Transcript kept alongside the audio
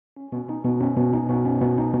Hello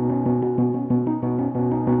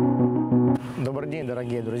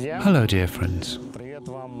dear friends.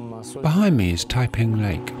 Behind me is Taipin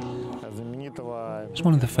Lake. It's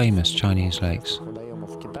one of the famous Chinese lakes.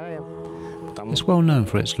 It's well known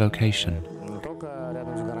for its location,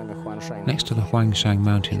 next to the Huangshan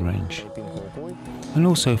mountain range, and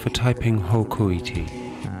also for Taiping Houkui tea,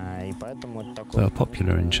 that are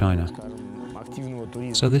popular in China.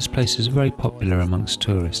 So this place is very popular amongst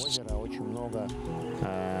tourists.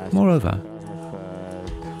 Moreover,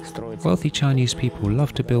 wealthy Chinese people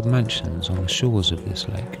love to build mansions on the shores of this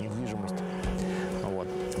lake.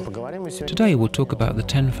 Today we'll talk about the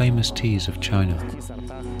 10 famous teas of China.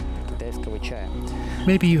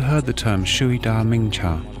 Maybe you heard the term Shida Ming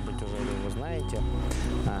Cha.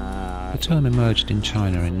 The term emerged in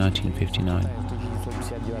China in 1959,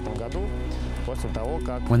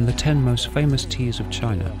 when the 10 most famous teas of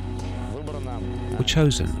China were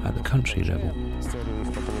chosen at the country level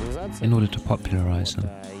in order to popularize them.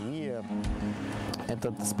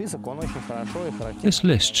 This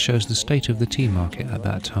list shows the state of the tea market at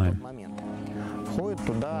that time.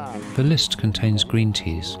 The list contains green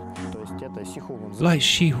teas, like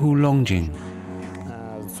Shihu Longjing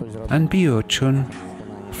and Biu Chun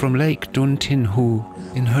from Lake Duntinhu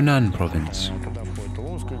in Henan province,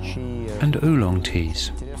 and oolong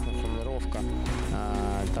teas.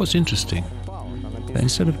 What's interesting, that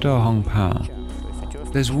instead of Da Hong Pao,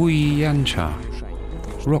 there's Wuyi Yan Cha,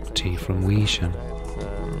 rock tea from Wuishan,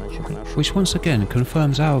 which once again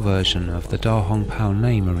confirms our version of the Da Hong Pao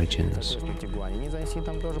name origins.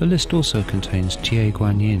 The list also contains Jie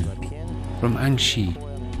Guanyin from Anxi,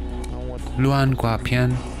 Luan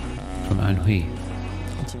Guapian from Anhui,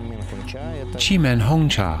 Qimen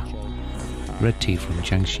Hongcha, red tea from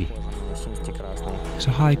Jiangxi. It's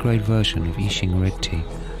a high-grade version of Yixing red tea.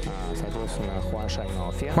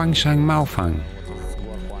 Huangshan Maofang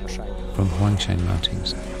from Huangshan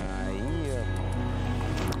Mountains.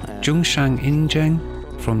 Zhongshan Inzheng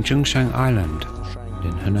from Zhongshan Island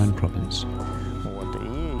in Henan province.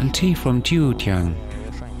 And tea from Jiutiang,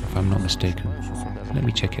 if I'm not mistaken. Let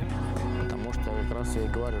me check it.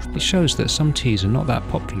 It shows that some teas are not that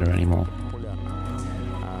popular anymore.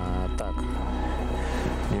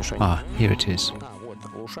 Ah, here it is.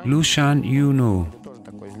 Lushan Yunu.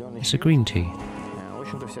 It's a green tea.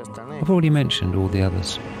 I've already mentioned all the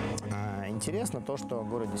others.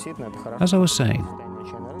 As I was saying,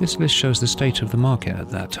 this list shows the state of the market at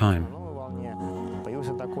that time.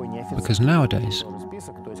 Because nowadays,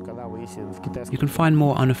 you can find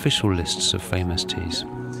more unofficial lists of famous teas.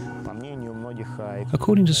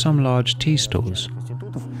 According to some large tea stores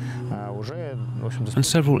and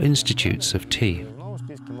several institutes of tea,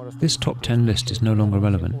 this top 10 list is no longer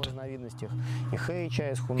relevant.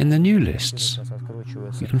 In the new lists,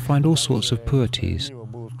 you can find all sorts of pure teas,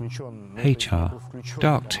 hei cha,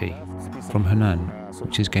 dark tea from Henan,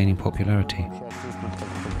 which is gaining popularity.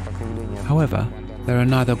 However, there are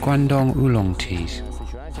neither Guangdong oolong teas,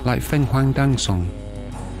 like Fenghuang Dangsong,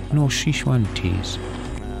 nor Sichuan teas,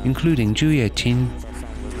 including Juye Tin,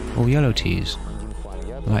 or yellow teas,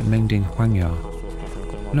 like Mengding Huangya,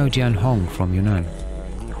 no Jianhong from Yunnan.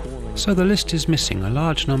 So the list is missing a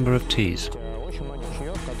large number of teas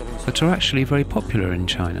that are actually very popular in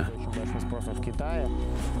China.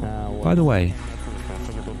 By the way,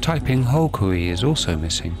 Taiping Houkui is also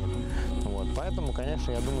missing.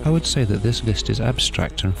 I would say that this list is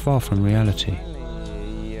abstract and far from reality.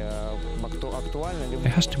 It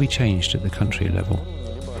has to be changed at the country level,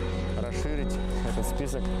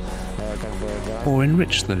 or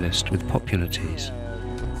enrich the list with popular teas.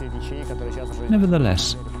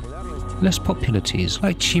 Nevertheless, less popular teas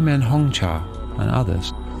like Qimen Hongcha and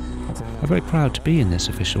others are very proud to be in this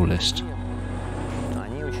official list.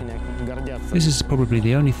 This is probably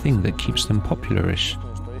the only thing that keeps them popularish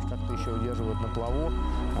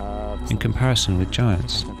in comparison with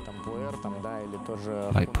giants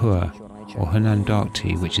like Pu'er or Henan dark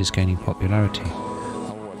tea, which is gaining popularity.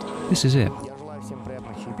 This is it.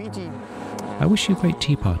 I wish you great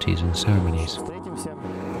tea parties and ceremonies.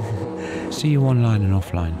 See you online and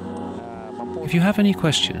offline. If you have any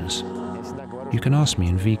questions, you can ask me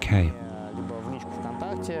in VK.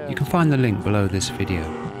 You can find the link below this video.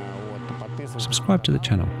 Subscribe to the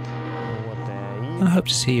channel, and I hope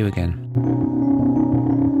to see you again.